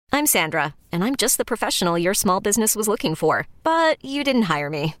I'm Sandra, and I'm just the professional your small business was looking for. But you didn't hire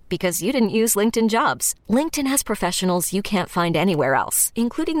me because you didn't use LinkedIn Jobs. LinkedIn has professionals you can't find anywhere else,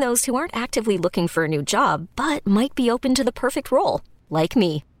 including those who aren't actively looking for a new job, but might be open to the perfect role, like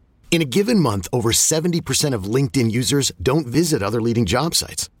me. In a given month, over 70% of LinkedIn users don't visit other leading job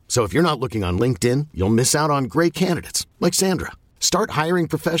sites. So if you're not looking on LinkedIn, you'll miss out on great candidates like Sandra. Start hiring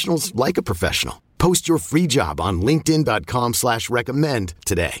professionals like a professional. Post your free job on linkedin.com/recommend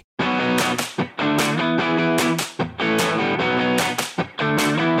today.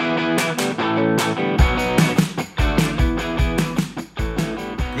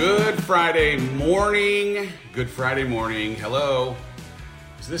 Good Friday morning. Good Friday morning. Hello.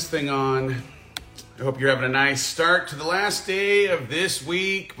 Is this thing on? I hope you're having a nice start to the last day of this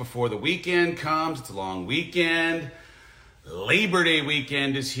week before the weekend comes. It's a long weekend. Labor Day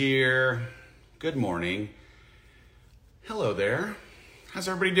weekend is here. Good morning. Hello there. How's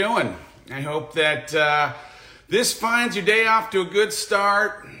everybody doing? I hope that this finds your day off to a good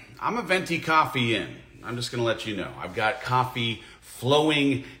start. I'm a venti coffee in. I'm just going to let you know. I've got coffee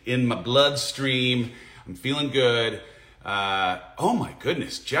flowing in my bloodstream. I'm feeling good. Oh my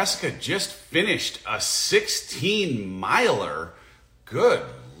goodness. Jessica just finished a 16-miler. Good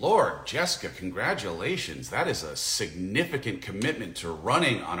Lord, Jessica, congratulations. That is a significant commitment to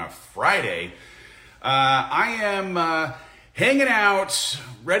running on a Friday. I am hanging out,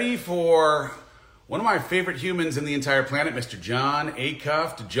 ready for one of my favorite humans in the entire planet, Mr. Jon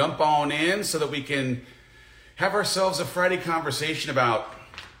Acuff, to jump on in so that we can have ourselves a Friday conversation about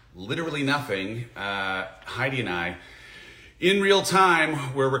literally nothing. Heidi and I, in real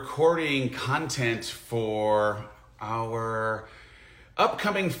time, we're recording content for our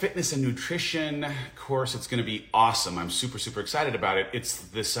upcoming fitness and nutrition course. It's going to be awesome. I'm super, super excited about it. It's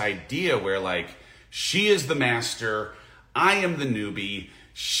this idea where like she is the master, I am the newbie.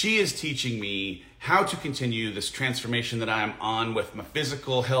 She is teaching me how to continue this transformation that I'm on with my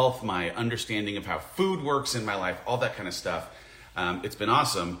physical health, my understanding of how food works in my life, all that kind of stuff. It's been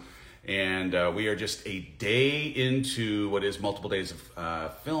awesome. And we are just a day into what is multiple days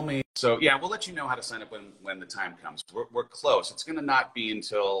of filming. So yeah, we'll let you know how to sign up when the time comes. We're close. It's going to not be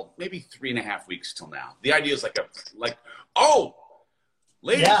until maybe 3.5 weeks till now. The idea is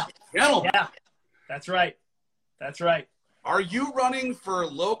ladies and gentlemen. Yeah, that's right. That's right. Are you running for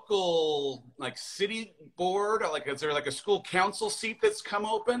local, like, city board? Like, is there like a school council seat that's come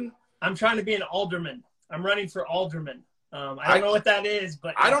open? I'm trying to be an alderman. I'm running for alderman. I don't know what that is,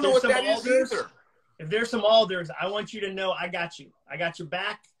 but I don't know what that is either. If there's some alders, I want you to know I got you. I got your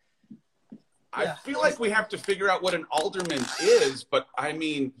back. I feel like we have to figure out what an alderman is, but I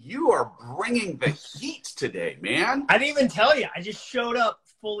mean, you are bringing the heat today, man. I didn't even tell you. I just showed up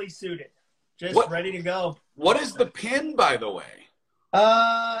fully suited, just ready to go. What is the pin, by the way?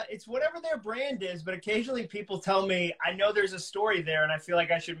 It's whatever their brand is, but occasionally people tell me, I know there's a story there, and I feel like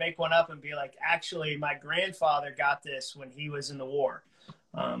I should make one up and be like, actually, my grandfather got this when he was in the war.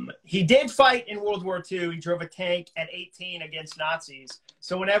 He did fight in World War II. He drove a tank at 18 against Nazis.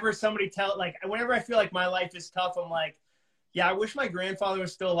 So whenever somebody whenever I feel like my life is tough, I'm like, yeah, I wish my grandfather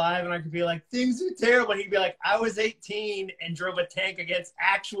was still alive and I could be like, things are terrible. And he'd be like, I was 18 and drove a tank against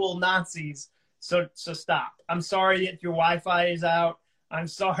actual Nazis. So stop. I'm sorry that your Wi-Fi is out. I'm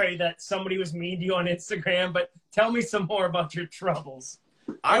sorry that somebody was mean to you on Instagram, but tell me some more about your troubles.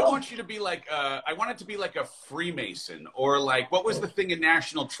 I want you to be like, I want it to be like a Freemason, or like, what was the thing in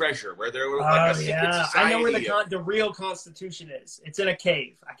National Treasure where there was like a secret society? I know where the real Constitution is. It's in a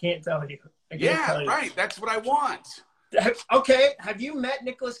cave. I can't tell you. Right. That's what I want. Okay. Have you met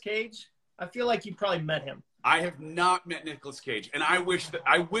Nicolas Cage? I feel like you probably met him. I have not met Nicolas Cage, and I wish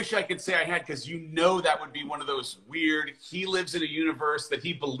I could say I had, because that would be one of those weird, he lives in a universe that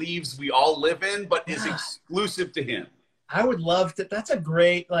he believes we all live in, but is exclusive to him. I would love to. That's a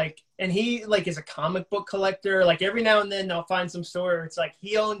great, and he is a comic book collector. Like every now and then I'll find some store where it's like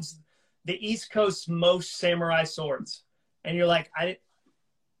he owns the East Coast's most samurai swords. And you're like, I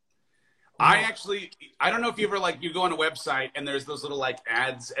don't know if you ever you go on a website and there's those little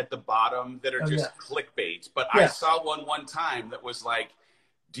ads at the bottom that are just clickbait. But I saw one time that was like,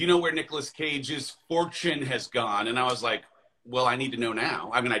 do you know where Nicolas Cage's fortune has gone? And I was like, well, I need to know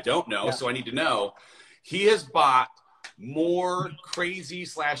now. I mean, I don't know, so I need to know. He has bought more crazy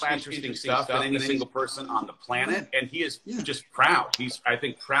 / interesting stuff than any single person on the planet. And he is just proud. He's, I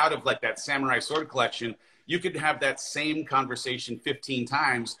think, proud of that samurai sword collection. You could have that same conversation 15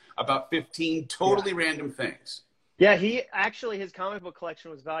 times about 15 totally random things. Yeah, his comic book collection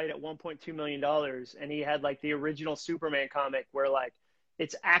was valued at $1.2 million. And he had the original Superman comic where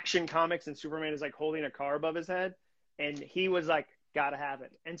it's Action Comics and Superman is holding a car above his head. And he was Gotta have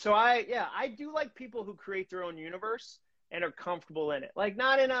it. And so I do like people who create their own universe and are comfortable in it. Like,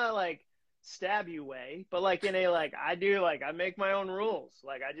 not in a like stab you way, but like in a like I make my own rules.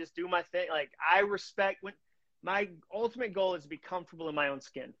 Like, I just do my thing. Like, I respect when my ultimate goal is to be comfortable in my own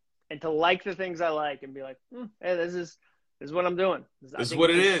skin and to like the things I like and be like, hey, this is what I'm doing. This is what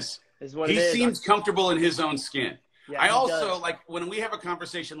it is. He seems comfortable in his own skin. Yeah, I also like when we have a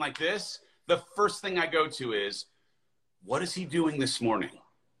conversation like this, the first thing I go to is, what is he doing this morning?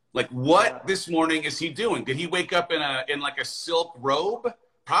 Like, what this morning is he doing? Did he wake up in like a silk robe?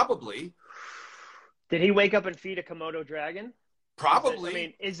 Probably. Did he wake up and feed a Komodo dragon?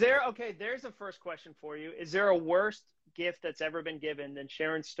 Probably. There's the first question for you. Is there a worse gift that's ever been given than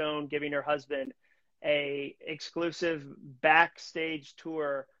Sharon Stone giving her husband a exclusive backstage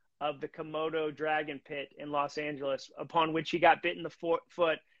tour of the Komodo dragon pit in Los Angeles, upon which he got bit in the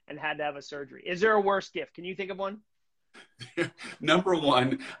foot and had to have a surgery? Is there a worse gift? Can you think of one? Number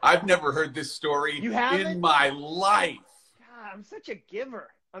one, I've never heard this story in my life. God, I'm such a giver.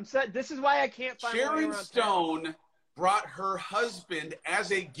 This is why I can't find Sharon Stone brought her husband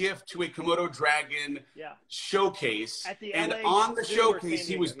as a gift to a Komodo dragon showcase. And on the showcase,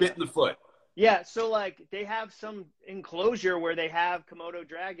 he was bit in the foot. Yeah, so like they have some enclosure where they have Komodo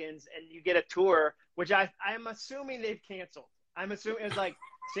dragons and you get a tour, which I'm assuming they've canceled. I'm assuming it's like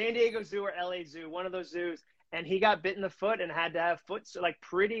San Diego Zoo or LA Zoo, one of those zoos. And he got bit in the foot and had to have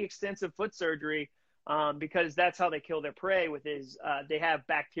pretty extensive foot surgery because that's how they kill their prey with they have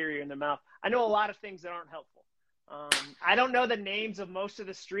bacteria in their mouth. I know a lot of things that aren't helpful. I don't know the names of most of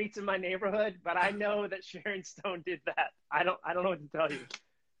the streets in my neighborhood, but I know that Sharon Stone did that. I don't know what to tell you.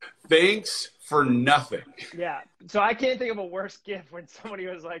 Thanks for nothing. Yeah. So I can't think of a worse gift when somebody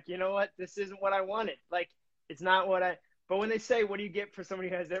was like, you know what, this isn't what I wanted. Like, it's not what but when they say, what do you get for somebody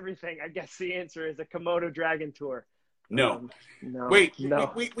who has everything? I guess the answer is a Komodo dragon tour. No. No. Wait,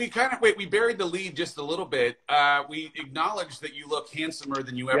 no. We buried the lead just a little bit. We acknowledged that you look handsomer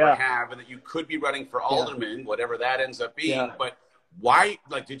than you ever have and that you could be running for alderman, whatever that ends up being. Yeah. But why,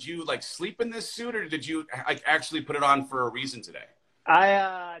 like, did you like sleep in this suit or did you like actually put it on for a reason today?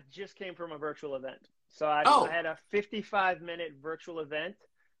 I just came from a virtual event. So I had a 55-minute virtual event.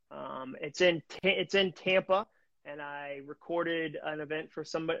 It's in Tampa. And I recorded an event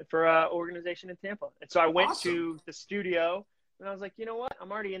for an organization in Tampa. And so I went to the studio and I was like, you know what?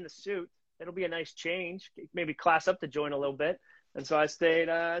 I'm already in the suit. It'll be a nice change. Maybe class up the joint a little bit. And so I stayed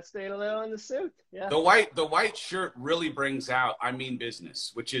a little in the suit. Yeah. The white shirt really brings out I mean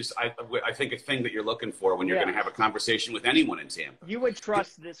business, which is I think a thing that you're looking for when you're going to have a conversation with anyone in Tampa. You would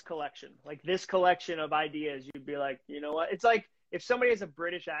trust this collection, like this collection of ideas. You'd be like, you know what? It's like if somebody has a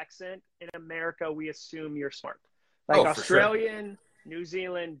British accent in America, we assume you're smart. Like Australian, New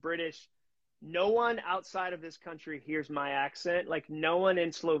Zealand, British, no one outside of this country hears my accent. Like no one in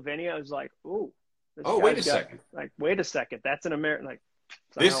Slovenia is like, ooh. Wait a second. Like, wait a second. That's an American. Like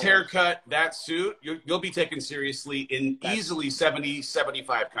this haircut, that suit, you'll be taken seriously in easily 70,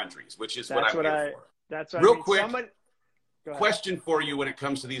 75 countries, which is what I'm here for. That's what Real quick question for you when it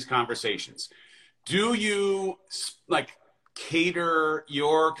comes to these conversations. Do you like cater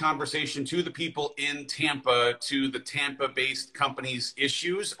your conversation to the people in Tampa, to the Tampa-based companies'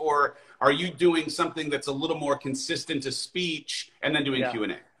 issues, or are you doing something that's a little more consistent to speech and then doing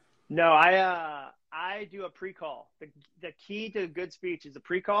Q&A? No, I do a pre-call. The key to good speech is a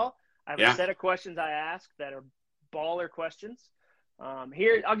pre-call. I have a set of questions I ask that are baller questions.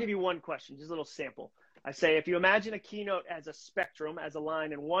 Here, I'll give you one question, just a little sample. I say, if you imagine a keynote as a spectrum, as a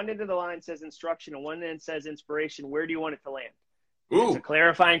line, and one end of the line says instruction and one end says inspiration, where do you want it to land? Ooh. It's a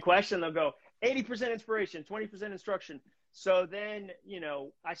clarifying question. They'll go 80% inspiration, 20% instruction. So then,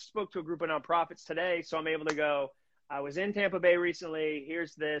 I spoke to a group of nonprofits today, so I'm able to go, I was in Tampa Bay recently.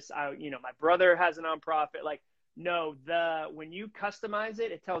 Here's this. My brother has a nonprofit. Like, no, when you customize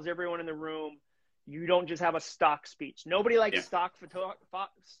it, it tells everyone in the room, you don't just have a stock speech. Nobody likes stock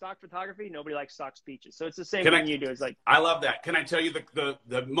photography. Nobody likes stock speeches. So it's the same thing you do. It's like, I love that. Can I tell you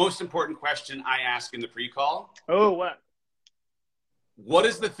the most important question I ask in the pre-call? Oh, what? What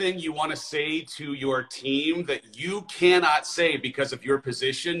is the thing you want to say to your team that you cannot say because of your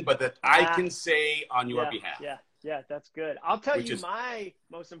position, but that I can say on your behalf? Yeah, that's good. I'll tell you my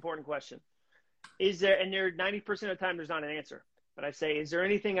most important question. Is there, and 90% of the time there's not an answer, but I say, is there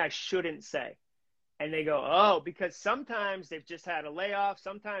anything I shouldn't say? And they go, oh, because sometimes they've just had a layoff.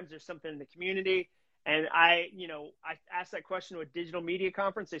 Sometimes there's something in the community. And I asked that question to a digital media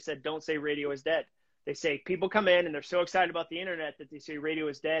conference. They said, don't say radio is dead. They say people come in and they're so excited about the internet that they say radio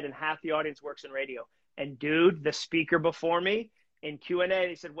is dead and half the audience works in radio. And dude, the speaker before me in Q&A,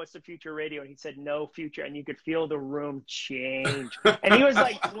 they said, "What's the future of radio?" And he said, "No future." And you could feel the room change. And he was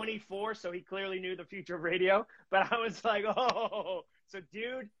like 24, so he clearly knew the future of radio. But I was like, oh, so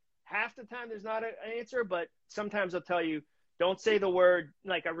dude, half the time there's not an answer, but sometimes I'll tell you, don't say the word,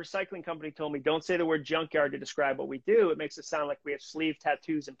 like a recycling company told me, don't say the word junkyard to describe what we do. It makes it sound like we have sleeve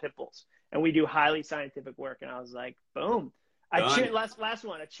tattoos and pit bulls. And we do highly scientific work. And I was like, boom. Last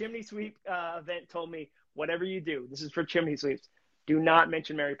one, a chimney sweep event told me, whatever you do, this is for chimney sweeps, do not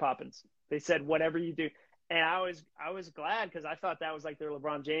mention Mary Poppins. They said, whatever you do. And I was glad because I thought that was like their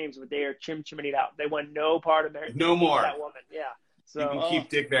LeBron James, but they are chimneyed out. They want no part of Mary. No more. That woman. Yeah. So you can keep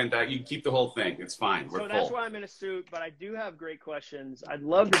Dick Van Dyke. You can keep the whole thing. It's fine. We're so full. that's why I'm in a suit, but I do have great questions. I'd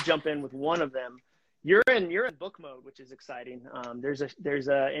love to jump in with one of them. You're in book mode, which is exciting. There's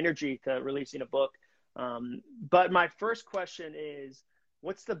a energy to releasing a book. But my first question is,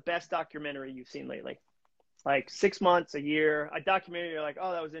 what's the best documentary you've seen lately? Like 6 months, a year, a documentary you're like,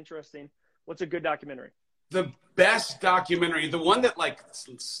 oh, that was interesting. What's a good documentary? The best documentary, the one that like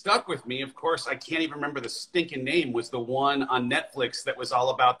stuck with me, of course, I can't even remember the stinking name, was the one on Netflix that was all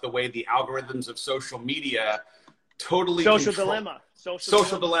about the way the algorithms of social media totally Social Dilemma.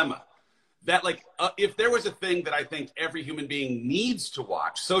 Social Dilemma. That like, if there was a thing that I think every human being needs to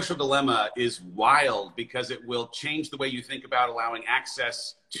watch, Social Dilemma is wild because it will change the way you think about allowing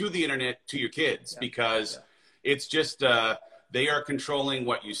access to the internet to your kids because it's just, they are controlling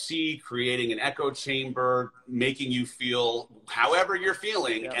what you see, creating an echo chamber, making you feel however you're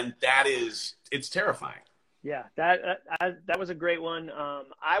feeling. And it's terrifying. Yeah, that was a great one.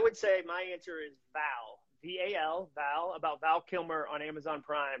 I would say my answer is Val, Val, about Val Kilmer on Amazon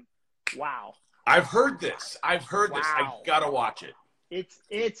Prime. Wow. I've heard this. I gotta watch it.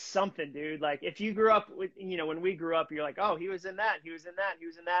 It's something, dude. Like if you grew up with, when we grew up, you're like, oh, he was in that, and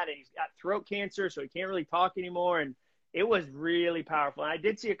he's got throat cancer, so he can't really talk anymore. And it was really powerful. And I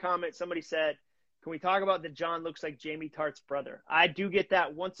did see a comment. Somebody said, can we talk about that John looks like Jamie Tartt's brother? I do get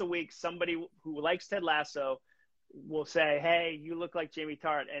that once a week. Somebody who likes Ted Lasso will say, hey, you look like Jamie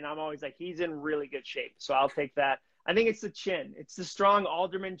Tartt. And I'm always like, he's in really good shape. So I'll take that. I think it's the chin. It's the strong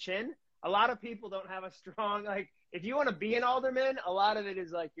alderman chin. A lot of people don't have a strong, like, if you want to be an alderman, a lot of it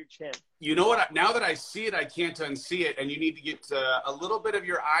is like your chin. You know what? Now that I see it, I can't unsee it. And you need to get a little bit of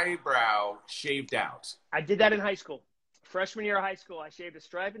your eyebrow shaved out. I did that in high school. Freshman year of high school, I shaved a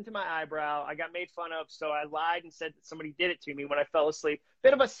stripe into my eyebrow. I got made fun of, so I lied and said that somebody did it to me when I fell asleep.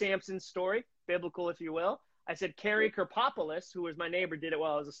 Bit of a Samson story, biblical if you will. I said Carrie Kerpopoulos, who was my neighbor, did it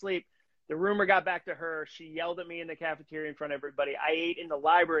while I was asleep. The rumor got back to her. She yelled at me in the cafeteria in front of everybody. I ate in the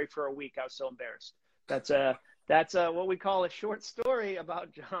library for a week. I was so embarrassed. That's what we call a short story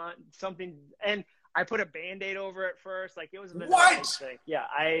about John something. And I put a Band-Aid over it first. Like it was a thing.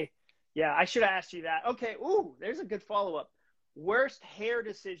 Yeah, I should have asked you that. Okay. Ooh, there's a good follow-up. Worst hair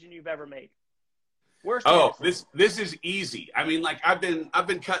decision you've ever made? This is easy. I mean, like I've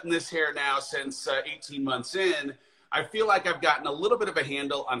been cutting this hair now since 18 months in. I feel like I've gotten a little bit of a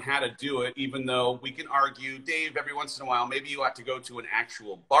handle on how to do it, even though we can argue, Dave, every once in a while, maybe you ought to go to an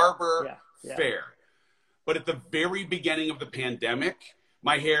actual barber. Fair. But at the very beginning of the pandemic,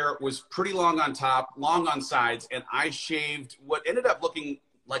 my hair was pretty long on top, long on sides, and I shaved what ended up looking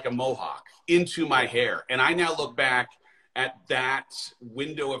like a mohawk into my hair. And I now look back at that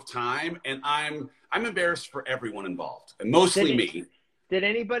window of time, and I'm embarrassed for everyone involved, and mostly me. Could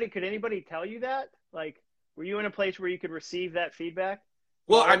anybody tell you that? Like, were you in a place where you could receive that feedback?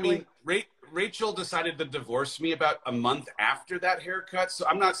 Well, I mean, Rachel decided to divorce me about a month after that haircut. So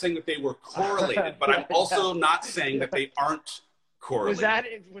I'm not saying that they were correlated, but I'm also not saying that they aren't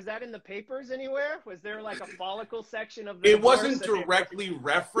correlated. Was that in the papers anywhere? Was there like a follicle section of it wasn't directly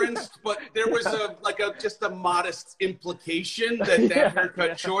referenced, but there was just a modest implication that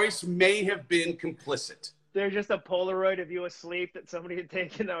haircut choice may have been complicit. There's just a Polaroid of you asleep that somebody had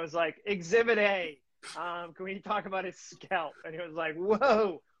taken that was like, Exhibit A. Can we talk about his scalp? And it was like,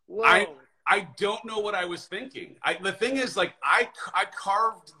 whoa. I don't know what I was thinking. The thing is, like, I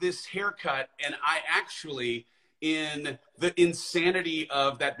carved this haircut, and I actually, in the insanity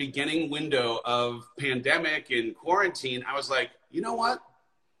of that beginning window of pandemic and quarantine, I was like, you know what?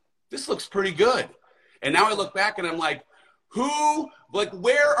 This looks pretty good. And now I look back and I'm like,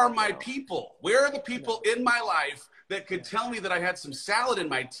 where are my people? Where are the people in my life that could tell me that I had some salad in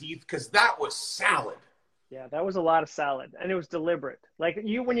my teeth? Because that was salad. Yeah, that was a lot of salad, and it was deliberate. Like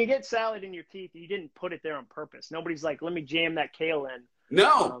when you get salad in your teeth, you didn't put it there on purpose. Nobody's like, let me jam that kale in.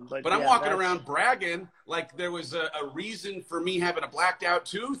 No, but I'm walking around bragging like there was a reason for me having a blacked out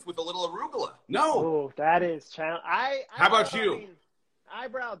tooth with a little arugula. No. Oh, that is challenging. How about you?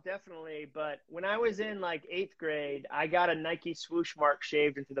 eyebrow definitely, but when I was in like 8th grade, I got a Nike swoosh mark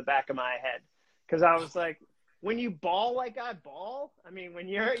shaved into the back of my head because I was like, when you ball like I ball, I mean, when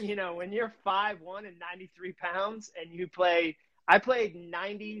you're 5'1" and 93 pounds and I played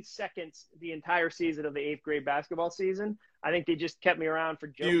 90 seconds the entire season of the 8th grade basketball season. I think they just kept me around for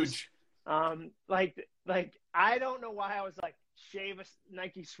jokes. Huge. Like I don't know why I was like, shave a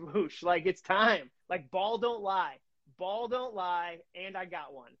Nike swoosh. Like, it's time. Like, ball don't lie, and I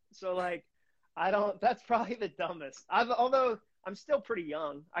got one. So like, that's probably the dumbest. Although I'm still pretty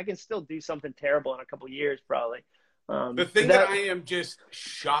young, I can still do something terrible in a couple of years probably. The thing that I am just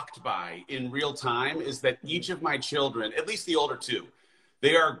shocked by in real time is that each of my children, at least the older two,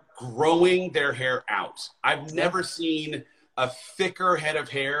 they are growing their hair out. I've never seen a thicker head of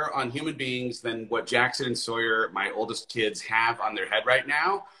hair on human beings than what Jackson and Sawyer, my oldest kids, have on their head right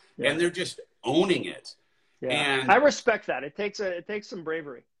now. Yeah. And they're just owning it. Yeah. And I respect that. It takes some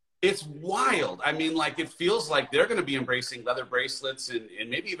bravery. It's wild. I mean, like, it feels like they're going to be embracing leather bracelets and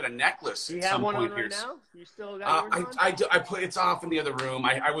maybe even a necklace at some point. You have one on right now? You still got yours on? I put it's off in the other room.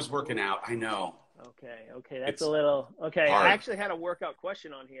 I was working out. I know. Okay. That's a little – okay. Hard. I actually had a workout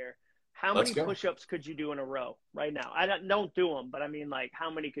question on here. How many push-ups could you do in a row right now? I don't do them, but I mean, like, how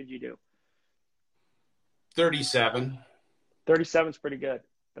many could you do? 37. 37's pretty good.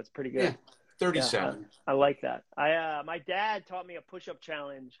 That's pretty good. Yeah, 37. Yeah, I like that. My dad taught me a push-up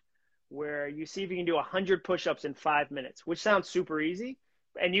challenge where you see if you can do 100 push-ups in 5 minutes, which sounds super easy.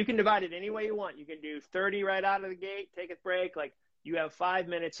 And you can divide it any way you want. You can do 30 right out of the gate, take a break. Like, you have 5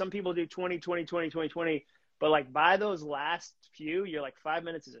 minutes. Some people do 20, 20, 20, 20, 20. But, like, by those last few, you're like 5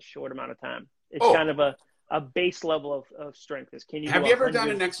 minutes is a short amount of time. It's kind of a base level of strength. Have you ever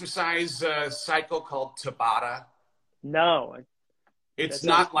done an exercise cycle called Tabata? No. It's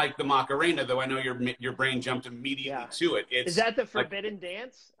not like the Macarena, though. I know your brain jumped immediately to it. Is that the forbidden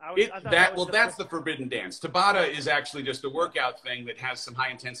dance? That's the forbidden dance. Tabata is actually just a workout thing that has some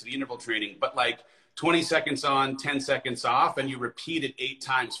high-intensity interval training, but like 20 seconds on, 10 seconds off, and you repeat it 8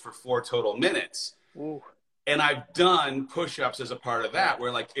 times for 4 total minutes. Ooh. And I've done push-ups as a part of that,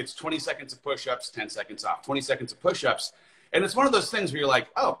 where like it's 20 seconds of push-ups, 10 seconds off, 20 seconds of push-ups. And it's one of those things where you're like,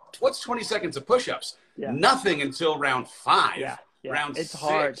 oh, what's 20 seconds of push-ups? Yeah. Nothing until round 5. Yeah. Round it's 6,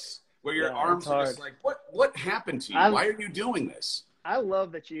 hard. Where your arms are just like, what happened to you? Why are you doing this? I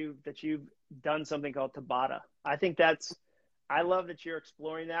love that you've done something called Tabata. I love that you're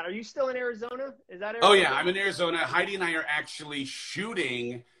exploring that. Are you still in Arizona? Is that Arizona? Oh, yeah, I'm in Arizona. Heidi and I are actually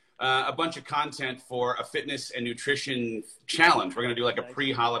shooting a bunch of content for a fitness and nutrition challenge. We're going to do like a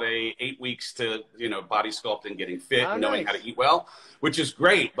pre-holiday 8 weeks to, body sculpting, getting fit, knowing how to eat well, which is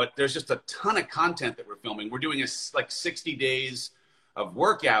great. But there's just a ton of content that we're filming. We're doing like 60 days of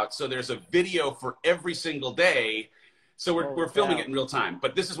workout. So there's a video for every single day. So we're filming it in real time.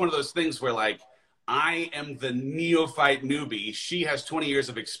 But this is one of those things where like, I am the neophyte newbie. She has 20 years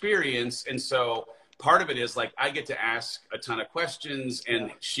of experience. And so part of it is like, I get to ask a ton of questions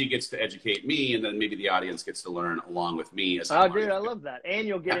and she gets to educate me. And then maybe the audience gets to learn along with me. I love that. And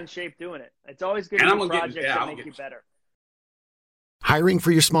you'll get in shape doing it. It's always good to do projects that make you better. Hiring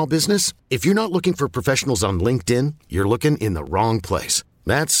for your small business? If you're not looking for professionals on LinkedIn, you're looking in the wrong place.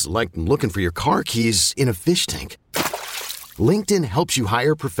 That's like looking for your car keys in a fish tank. LinkedIn helps you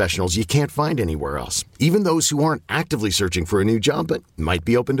hire professionals you can't find anywhere else, even those who aren't actively searching for a new job but might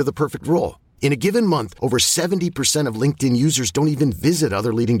be open to the perfect role. In a given month, over 70% of LinkedIn users don't even visit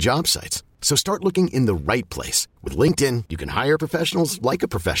other leading job sites. So start looking in the right place. With LinkedIn, you can hire professionals like a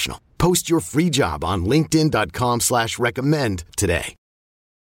professional. Post your free job on linkedin.com/recommend today.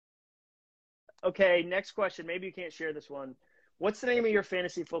 Okay, next question. Maybe you can't share this one. What's the name of your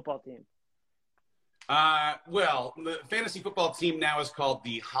fantasy football team? Well, the fantasy football team now is called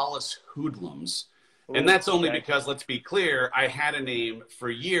the Hollis Hoodlums. Ooh, and that's only because, let's be clear, I had a name for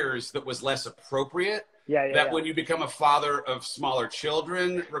years that was less appropriate. When you become a father of smaller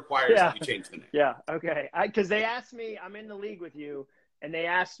children requires that you change the name. Yeah, okay. Because they asked me, I'm in the league with you, and they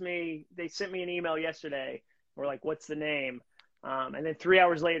sent me an email yesterday. We're like, what's the name? And then 3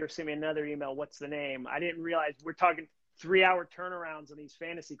 hours later, sent me another email, what's the name? I didn't realize we're talking 3-hour turnarounds on these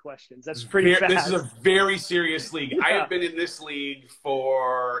fantasy questions. That's pretty fast. This is a very serious league. I have been in this league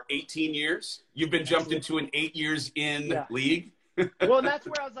for 18 years. You've been jumped into an 8 years in league. Well, and that's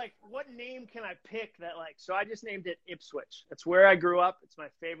where I was like, what name can I pick that so I just named it Ipswich. That's where I grew up. It's my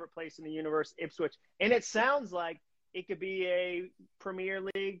favorite place in the universe, Ipswich. And it sounds like it could be a Premier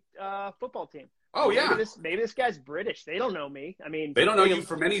League football team. Oh, yeah. Maybe this guy's British. They don't know me. I mean, they don't know you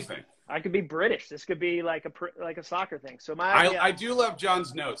from anything. I could be British. This could be like a soccer thing. So I do love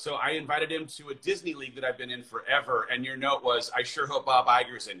John's note. So I invited him to a Disney league that I've been in forever, and your note was, "I sure hope Bob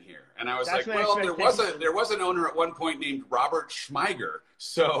Iger's in here." And I was like, "Well, there was an owner at one point named Robert Schmeiger."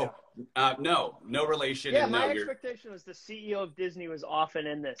 So no relation. Yeah, my expectation was the CEO of Disney was also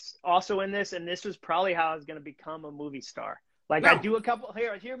in this, and this was probably how I was going to become a movie star. Like, I do a couple,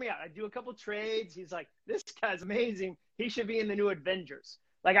 hear me out. I do a couple trades. He's like, this guy's amazing. He should be in the new Avengers.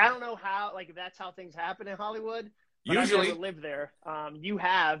 Like, I don't know how, like, if that's how things happen in Hollywood. But usually. I've never lived there.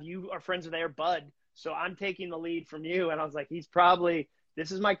 You are friends with their Bud. So I'm taking the lead from you. And I was like,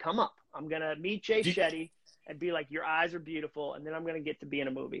 this is my come up. I'm going to meet Jay Shetty and be like, your eyes are beautiful. And then I'm going to get to be in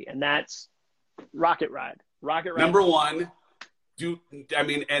a movie. And that's Rocket Ride. Number one,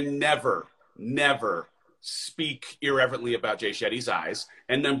 and never speak irreverently about Jay Shetty's eyes.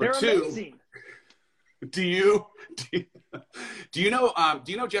 And number two, amazing. Do you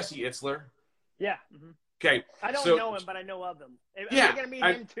know Jesse Itzler? Yeah. Mm-hmm. Okay. I don't know him, but I know of him. Are you going to meet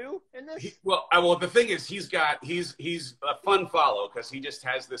him too in this? Well, the thing is, he's a fun follow because he just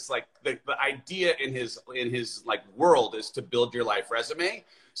has this, like, the idea in his like world is to build your life resume.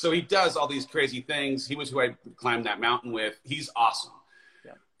 So he does all these crazy things. He was who I climbed that mountain with. He's awesome.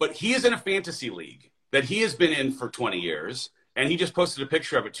 Yeah. But he is in a fantasy league that he has been in for 20 years. And he just posted a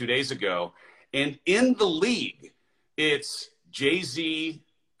picture of it 2 days ago. And in the league, it's Jay-Z,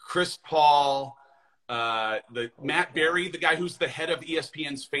 Chris Paul, the Matt Berry, the guy who's the head of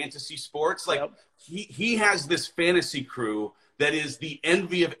ESPN's fantasy sports. Like, he has this fantasy crew that is the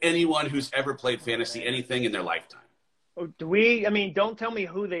envy of anyone who's ever played fantasy anything in their lifetime. Don't tell me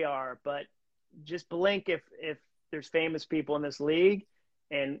who they are, but just blink if there's famous people in this league.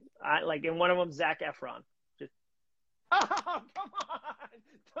 And in one of them, Zac Efron. Just, oh,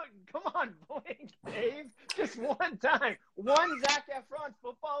 come on, blink, Dave. Just one time. One Zac Efron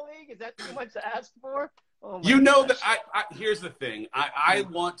football league? Is that too much to ask for? Oh that here's the thing. I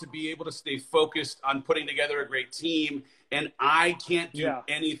want to be able to stay focused on putting together a great team, and I can't do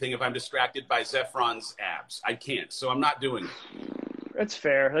anything if I'm distracted by Zefron's abs. I can't, so I'm not doing it. That's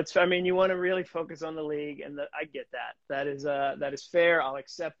fair. You want to really focus on the league, and I get that. That is fair. I'll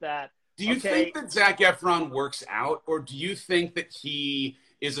accept that. Do you think that Zac Efron works out, or do you think that he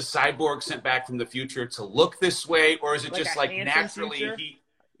is a cyborg sent back from the future to look this way, or is it just like naturally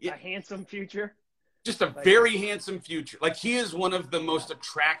a handsome future? Just a very handsome future. Like, he is one of the most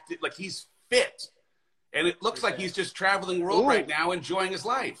attractive. Like, he's fit, and it looks like he's just traveling the world right now, enjoying his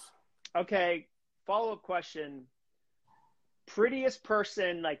life. Okay. Follow-up question. Prettiest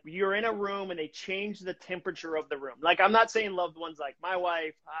person, like, you're in a room and they change the temperature of the room. Like, I'm not saying loved ones like my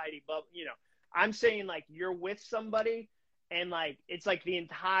wife, Heidi, but, I'm saying, like, you're with somebody and, like, it's like the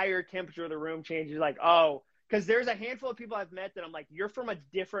entire temperature of the room changes. Like, oh, because there's a handful of people I've met that I'm like, you're from a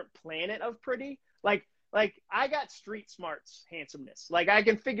different planet of pretty. Like I got street smarts handsomeness. Like, I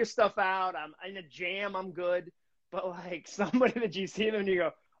can figure stuff out. I'm in a jam. I'm good. But, like, somebody that you see them and you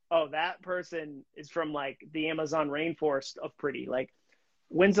go, oh, that person is from, like, the Amazon rainforest of pretty. Like,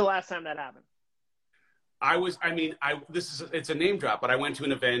 when's the last time that happened? It's a name drop, but I went to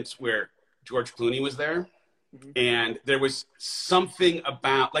an event where George Clooney was there. Mm-hmm. And there was something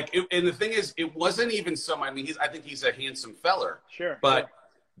about, like, and the thing is, it wasn't even I think he's a handsome feller. Sure. But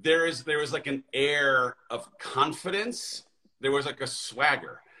there was like an air of confidence. There was like a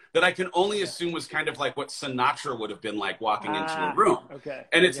swagger that I can only assume was kind of like what Sinatra would have been like walking into a room. Okay.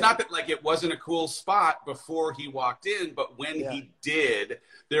 And it's not that, like, it wasn't a cool spot before he walked in, but when he did,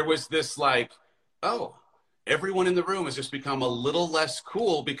 there was this, like, oh, everyone in the room has just become a little less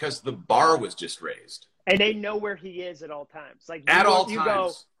cool because the bar was just raised. And they know where he is at all times. Like, you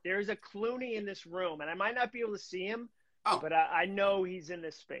go, there's a Clooney in this room, and I might not be able to see him, but I know he's in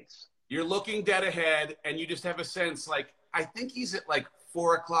this space. You're looking dead ahead, and you just have a sense, like, I think he's at, like,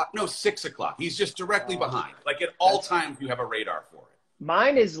 6 o'clock. He's just directly behind. Like, at all times, you have a radar for it.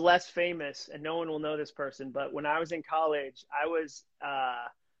 Mine is less famous, and no one will know this person, but when I was in college,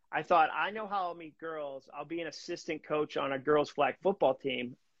 I thought, I know how I'll meet girls. I'll be an assistant coach on a girls' flag football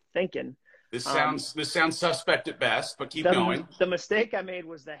team, thinking. This sounds suspect at best, but keep going. The mistake I made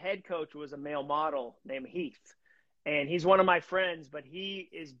was the head coach was a male model named Heath, and he's one of my friends, but he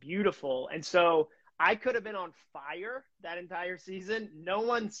is beautiful. And so I could have been on fire that entire season. No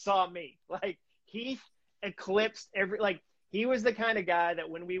one saw me. Like, Heath eclipsed he was the kind of guy that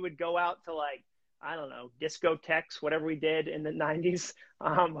when we would go out to, like, I don't know, discotheques, whatever we did in the 90s,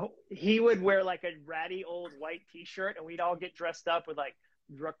 he would wear, like, a ratty old white T-shirt, and we'd all get dressed up with, like,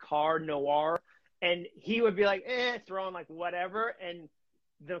 Drakkar Noir, and he would be like, throwing, like, whatever, and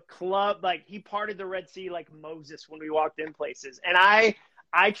the club, like he parted the Red Sea like Moses when we walked in places. And I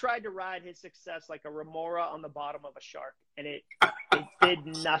tried to ride his success like a remora on the bottom of a shark, and it did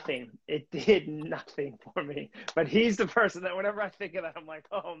nothing. It did nothing for me. But he's the person that whenever I think of that, I'm like,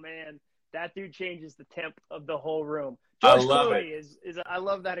 oh man, that dude changes the temp of the whole room. George Clooney is I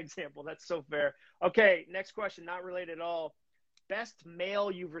love that example. That's so fair. Okay, next question, not related at all. Best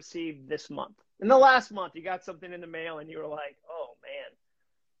mail you've received this month. In the last month, you got something in the mail and you were like, oh man,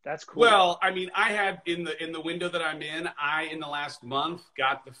 that's cool. Well, I mean, I had in the window that I'm in, in the last month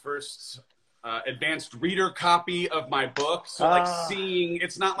got the first advanced reader copy of my book. So like seeing,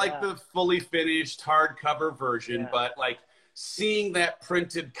 it's not like the fully finished hardcover version, but like seeing that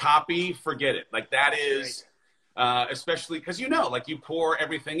printed copy, forget it. Like that is, especially because, you know, like you pour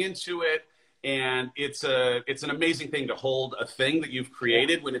everything into it, and it's an amazing thing to hold a thing that you've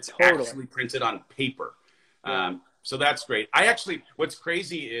created when it's actually printed on paper. So that's great. What's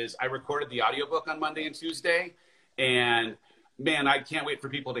crazy is I recorded the audiobook on Monday and Tuesday, and man, I can't wait for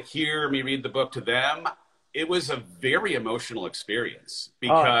people to hear me read the book to them. It was a very emotional experience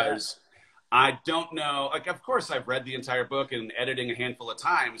because I don't know, like, of course I've read the entire book and editing a handful of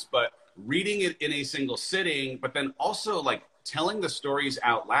times, but reading it in a single sitting, but then also like telling the stories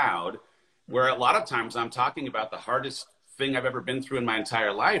out loud, where a lot of times I'm talking about the hardest thing I've ever been through in my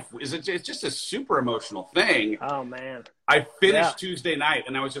entire life. It's just a super emotional thing. Oh man. I finished Tuesday night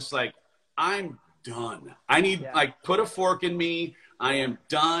and I was just like, I'm done. I need like put a fork in me. I am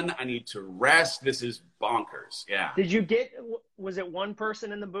done. I need to rest. This is bonkers. Yeah. Did you was it one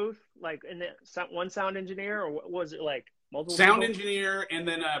person in the booth, like one sound engineer, or was it like multiple sound people? Engineer, and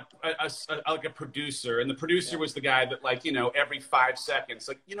then like a producer, and the producer was the guy that, like, you know, every 5 seconds,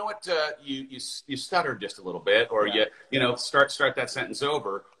 like, you know what, you stuttered just a little bit, or you know, start that sentence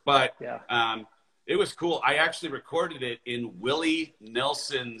over. But it was cool. I actually recorded it in Willie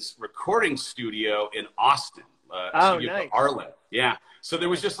Nelson's recording studio in Austin, nice. Arlen. Yeah. So there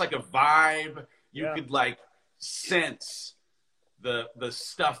was just like a vibe. You could like sense the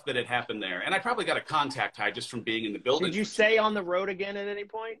stuff that had happened there. And I probably got a contact high just from being in the building. Did you say on the road again at any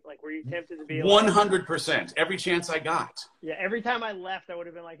point? Like, were you tempted to be 100%, every chance I got. Yeah, every time I left, I would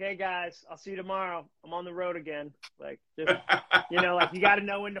have been like, hey guys, I'll see you tomorrow. I'm on the road again. Like, just, you know, like, you got to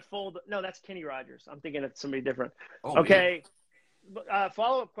know when to fold. No, that's Kenny Rogers. I'm thinking of somebody different. Oh, okay.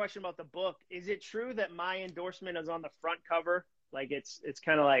 Follow-up question about the book. Is it true that my endorsement is on the front cover? Like, it's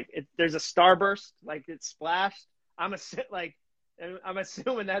kind of like, there's a starburst, like it's splashed. I'm assuming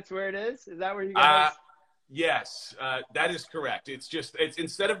that's where it is. Is that where you guys? Yes, that is correct. It's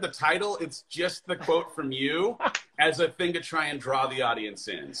instead of the title, it's just the quote from you as a thing to try and draw the audience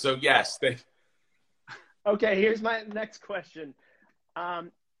in. So yes. Okay, here's my next question.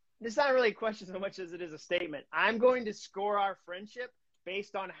 It's not really a question so much as it is a statement. I'm going to score our friendship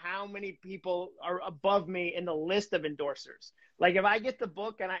based on how many people are above me in the list of endorsers. Like, if I get the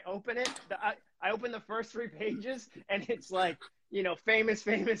book and I open it, I open the first 3 pages and it's like, you know, famous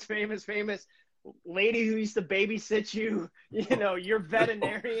lady who used to babysit you, you know, your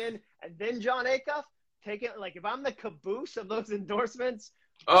veterinarian, and then Jon Acuff. Take it, like, if I'm the caboose of those endorsements.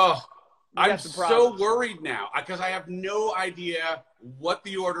 Oh, I'm so worried now because I have no idea what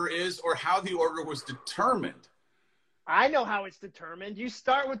the order is or how the order was determined. I know how it's determined. You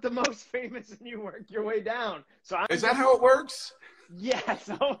start with the most famous and you work your way down. Is that how it works? Yes,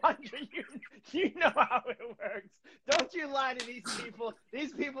 you know how it works. Don't you lie to these people.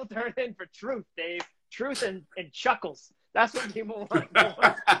 These people turn in for truth, Dave. Truth and chuckles. That's what people want.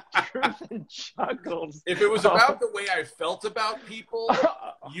 Truth and chuckles. If it was about the way I felt about people,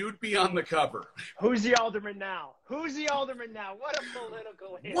 you'd be on the cover. Who's the alderman now? What a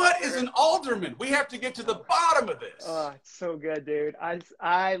political hit. What is an alderman? We have to get to the bottom of this. Oh, it's so good, dude.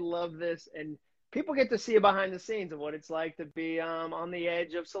 I love this, and people get to see behind the scenes of what it's like to be on the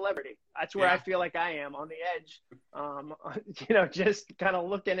edge of celebrity. That's where I feel like I am, on the edge. You know, just kind of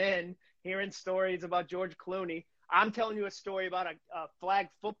looking in, hearing stories about George Clooney. I'm telling you a story about a flag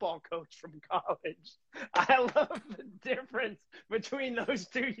football coach from college. I love the difference between those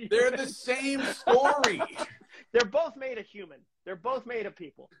two. They're the same story. They're both made of human. They're both made of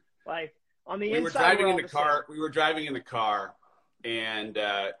people. Like, on the inside, we were driving in the car, and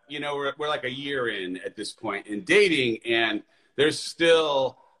you know, we're like a year in at this point in dating, and there's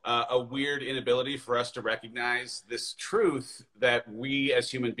still a weird inability for us to recognize this truth that we as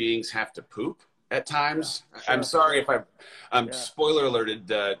human beings have to poop at times. Yeah, sure. I'm sorry if I'm spoiler alerted.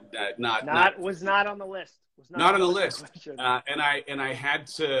 Was not on the list. Not on the list. And I had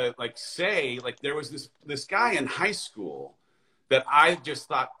to, like, say, like, there was this guy in high school that I just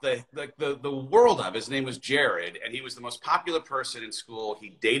thought the world of. His name was Jared, and he was the most popular person in school.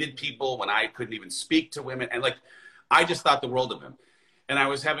 He dated people when I couldn't even speak to women. And like, I just thought the world of him. And I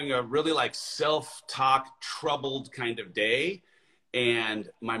was having a really like self-talk, troubled kind of day. And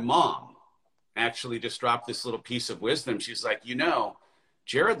my mom actually just dropped this little piece of wisdom. She's like, you know,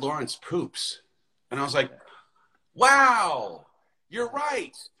 Jared Lawrence poops. And I was like, wow, you're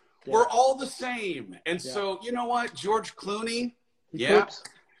right. Yeah. We're all the same. And so, you know what? George Clooney,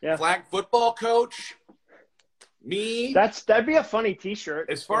 flag football coach, me. That'd be a funny T-shirt.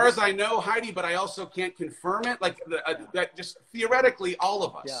 As far as I know, Heidi, but I also can't confirm it. Like that, just theoretically, all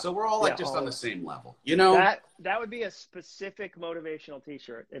of us. Yeah. So we're all like just on the same level. You know, that would be a specific motivational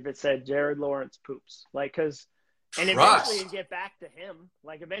T-shirt if it said Jared Lawrence poops. Like, because. And eventually you'd get back to him.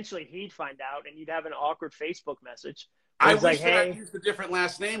 Like, eventually he'd find out, and you'd have an awkward Facebook message. I wish that I used a different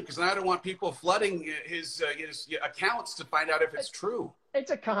last name, because I don't want people flooding his accounts to find out if it's true.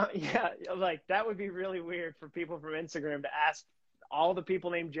 It's like, that would be really weird for people from Instagram to ask all the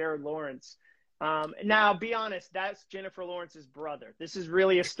people named Jared Lawrence. Now, be honest, that's Jennifer Lawrence's brother. This is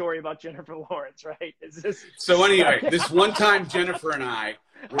really a story about Jennifer Lawrence, right? So anyway, this one time, Jennifer and I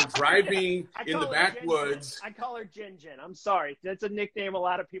were driving in the backwoods. I call her Jen. I'm sorry. That's a nickname a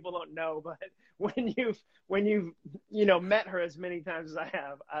lot of people don't know, but when you've met her as many times as I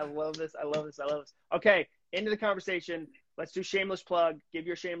have, I love this. Okay, into the conversation. Let's do shameless plug. Give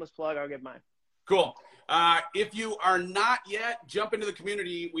your shameless plug. I'll give mine. Cool. If you are not yet, jump into the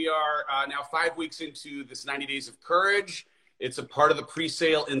community. We are now 5 weeks into this 90 Days of Courage. It's a part of the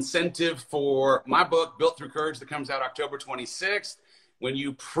pre-sale incentive for my book, Built Through Courage, that comes out October 26th. When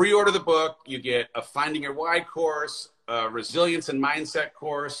you pre-order the book, you get a Finding Your Why course, a Resilience and Mindset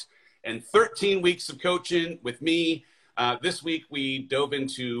course, and 13 weeks of coaching with me. This week, we dove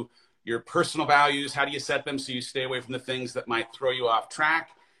into your personal values. How do you set them so you stay away from the things that might throw you off track?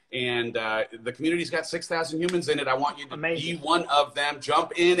 And the community's got 6,000 humans in it. I want you to be one of them.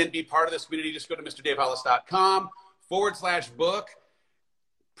 Jump in and be part of this community. Just go to MrDaveHollis.com/book.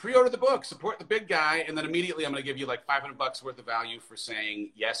 Pre-order the book, support the big guy, and then immediately I'm going to give you like $500 worth of value for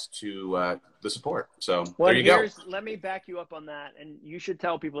saying yes to the support. So there you go. Let me back you up on that, and you should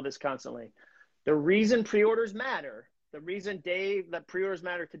tell people this constantly. The reason pre-orders matter, the reason that pre-orders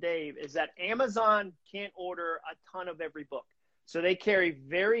matter to Dave, is that Amazon can't order a ton of every book. So they carry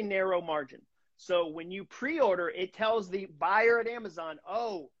very narrow margin. So when you pre-order, it tells the buyer at Amazon,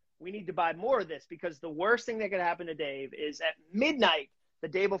 oh, we need to buy more of this, because the worst thing that could happen to Dave is at midnight, the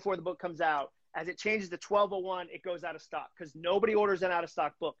day before the book comes out, as it changes to 12:01, it goes out of stock, because nobody orders an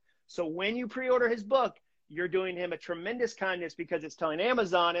out-of-stock book. So when you pre-order his book, you're doing him a tremendous kindness, because it's telling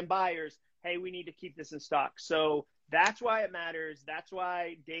Amazon and buyers, hey, we need to keep this in stock. So that's why it matters. That's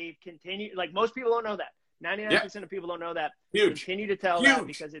why Dave continues. Like, most people don't know that. 99% of people don't know that. Huge. Continue to tell that,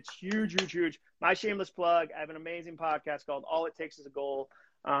 because it's huge, huge, huge. My shameless plug, I have an amazing podcast called All It Takes Is a Goal,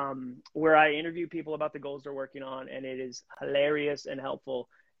 where I interview people about the goals they're working on, and it is hilarious and helpful.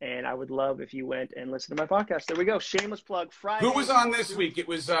 And I would love if you went and listened to my podcast. There we go. Shameless plug. Friday. Who was on this week? It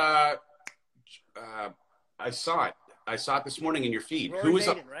was I saw it. I saw it this morning in your feed. Rory Who was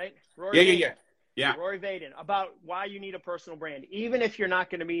Vaden, right? Yeah. Rory Vaden, about why you need a personal brand, even if you're not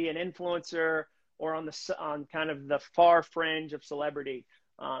going to be an influencer or on kind of the far fringe of celebrity.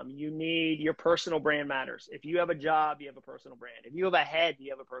 You need your personal brand matters. If you have a job, you have a personal brand. If you have a head,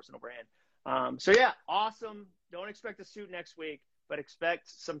 you have a personal brand. So yeah, awesome. Don't expect a suit next week, but expect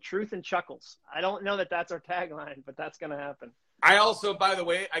some truth and chuckles. I don't know that that's our tagline, but that's going to happen. I also, by the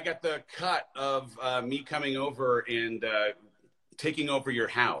way, I got the cut of me coming over and taking over your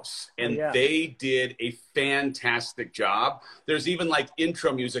house, and they did a fantastic job. There's even like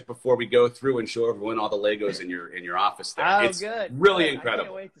intro music before we go through and show everyone all the Legos in your office there. Oh, it's good. Really incredible. I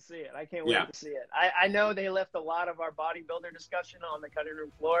can't wait to see it. I can't wait to see it. I know they left a lot of our bodybuilder discussion on the cutting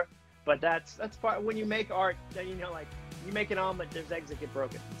room floor, but that's part when you make art. You know, like you make an omelet, there's eggs that get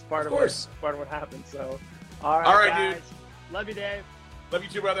broken. It's part of what happens. So, all right, guys. dude. Love you, Dave. Love you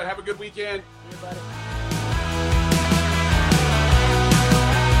too, brother. Have a good weekend. See you, buddy.